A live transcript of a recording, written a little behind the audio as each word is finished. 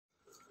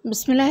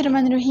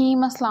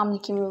बिस्मिल्लाहिर्रहमानिर्रहीम। अस्सलाम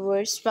वालेकुम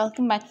viewers,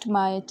 welcome back to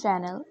my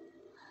channel.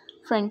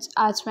 Friends,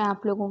 आज मैं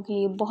आप लोगों के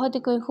लिए बहुत ही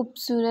कोई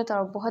खूबसूरत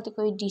और बहुत ही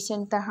कोई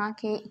डिसेंट तरह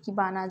के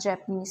इकिबाना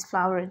जापानीज़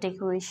फ्लावर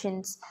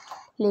डेकोरेशंस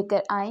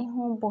लेकर आई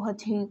हूँ।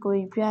 बहुत ही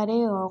कोई प्यारे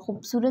और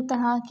ख़ूबसूरत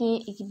तरह के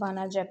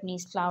इकिबाना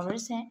जापानीज़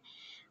फ्लावर्स हैं,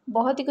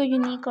 बहुत ही कोई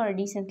यूनिक और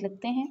डिसेंट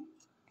लगते हैं।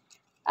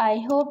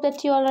 I hope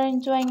that you all are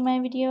enjoying my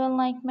video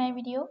and like my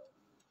video.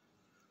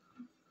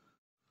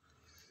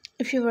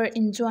 If you were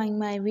enjoying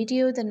my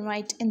video, then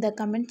write in the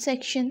comment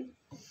section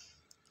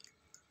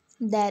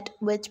that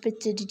which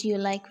picture did you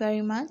like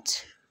very much.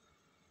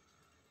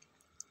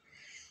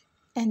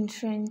 And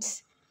friends,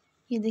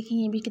 ये देखें,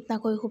 ये भी कितना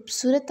कोई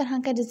खूबसूरत तरह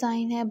का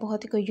design है,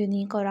 बहुत ही कोई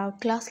यूनिक और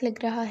आउट क्लास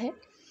लग रहा है।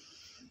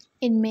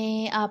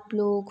 इनमें आप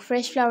लोग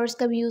फ्रेश फ्लावर्स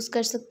का भी यूज़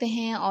कर सकते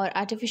हैं और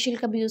आर्टिफिशियल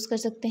का भी यूज़ कर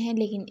सकते हैं,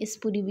 लेकिन इस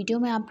पूरी वीडियो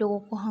में आप लोगों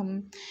को हम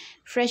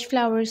फ्रेश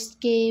फ्लावर्स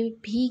के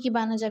भी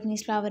इकिबाना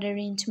जापानीज़ फ्लावर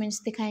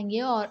अरेंजमेंट्स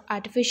दिखाएंगे और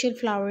आर्टिफिशियल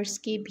फ्लावर्स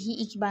के भी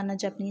इकिबाना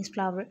जापानीज़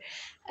फ्लावर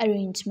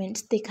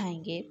अरेंजमेंट्स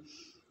दिखाएंगे।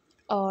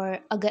 और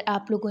अगर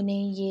आप लोगों ने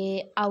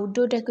ये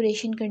आउटडोर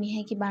डेकोरेशन करनी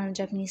है इकिबाना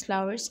जापानीज़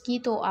फ्लावर्स की,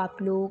 तो आप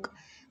लोग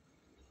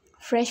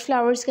फ्रेश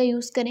फ्लावर्स का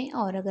यूज़ करें,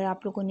 और अगर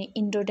आप लोगों ने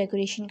इंडोर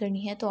डेकोरेशन करनी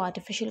है तो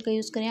आर्टिफिशियल का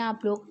यूज़ करें।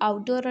 आप लोग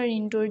आउटडोर और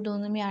इंडोर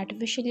दोनों में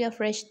आर्टिफिशियल या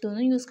फ्रेश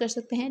दोनों यूज़ कर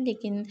सकते हैं,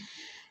 लेकिन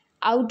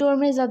आउटडोर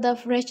में ज़्यादा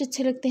फ्रेश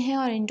अच्छे लगते हैं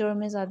और इंडोर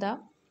में ज़्यादा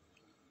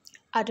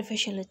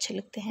आर्टिफिशियल अच्छे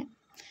लगते हैं।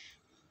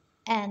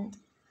 एंड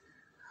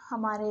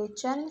हमारे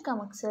चैनल का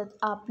मकसद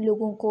आप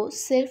लोगों को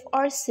सिर्फ़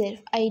और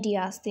सिर्फ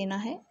आइडियाज़ देना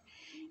है।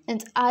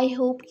 एंड आई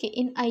होप कि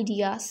इन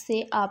आइडियाज़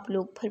से आप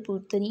लोग भरपूर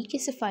तरीके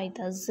से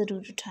फ़ायदा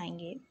ज़रूर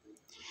उठाएंगे।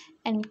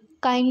 एंड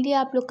काइंडली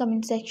आप लोग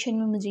कमेंट सेक्शन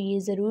में मुझे ये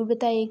ज़रूर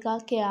बताइएगा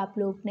कि आप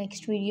लोग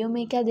नेक्स्ट वीडियो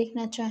में क्या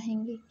देखना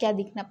चाहेंगे, क्या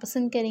देखना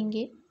पसंद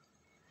करेंगे।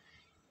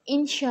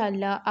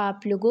 इंशाल्लाह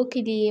आप लोगों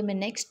के लिए मैं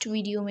नेक्स्ट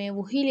वीडियो में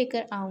वही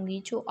लेकर आऊँगी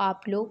जो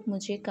आप लोग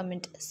मुझे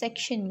कमेंट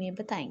सेक्शन में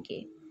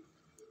बताएंगे।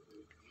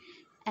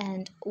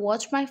 And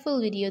watch my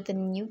full video,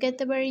 then you get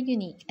the very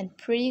unique and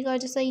pretty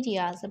gorgeous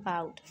ideas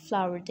about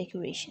flower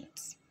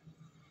decorations.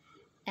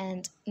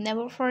 And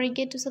never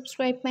forget to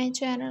subscribe my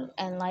channel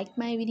and like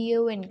my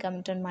video and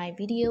comment on my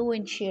video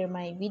and share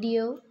my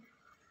video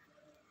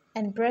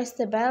and press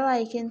the bell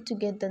icon to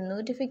get the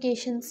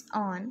notifications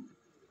on.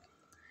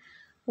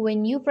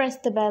 When you press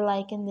the bell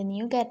icon, then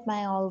you get my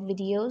all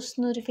videos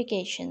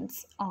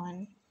notifications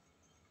on.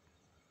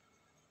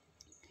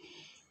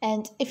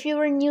 And if you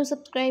are a new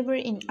subscriber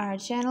in our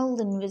channel,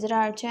 then visit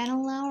our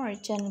channel now. Our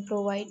channel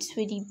provides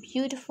very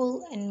beautiful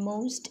and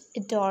most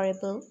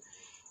adorable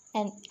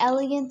and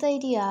elegant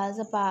ideas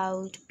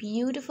about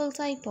beautiful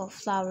type of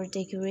flower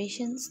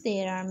decorations.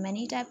 There are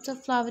many types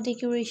of flower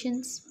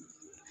decorations.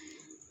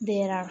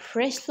 There are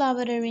fresh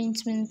flower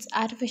arrangements,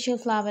 artificial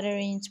flower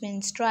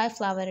arrangements, dry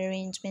flower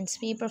arrangements,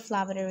 paper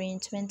flower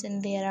arrangements,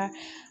 and there are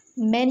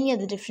many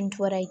other different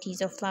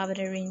varieties of flower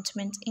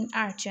arrangements in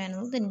our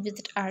channel. Then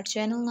visit our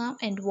channel now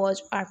and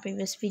watch our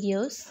previous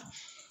videos.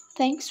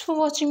 Thanks for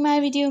watching my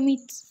video.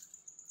 Meet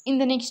in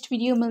the next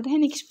video. मिलते हैं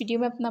next video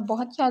में। अपना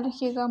बहुत ख्याल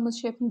रखिएगा,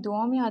 मुझे अपनी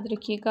दुआओं में याद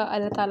रखिएगा।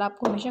 अल्लाह ताला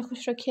आपको हमेशा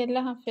खुश रखिए।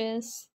 अल्लाह हाफ़िज़।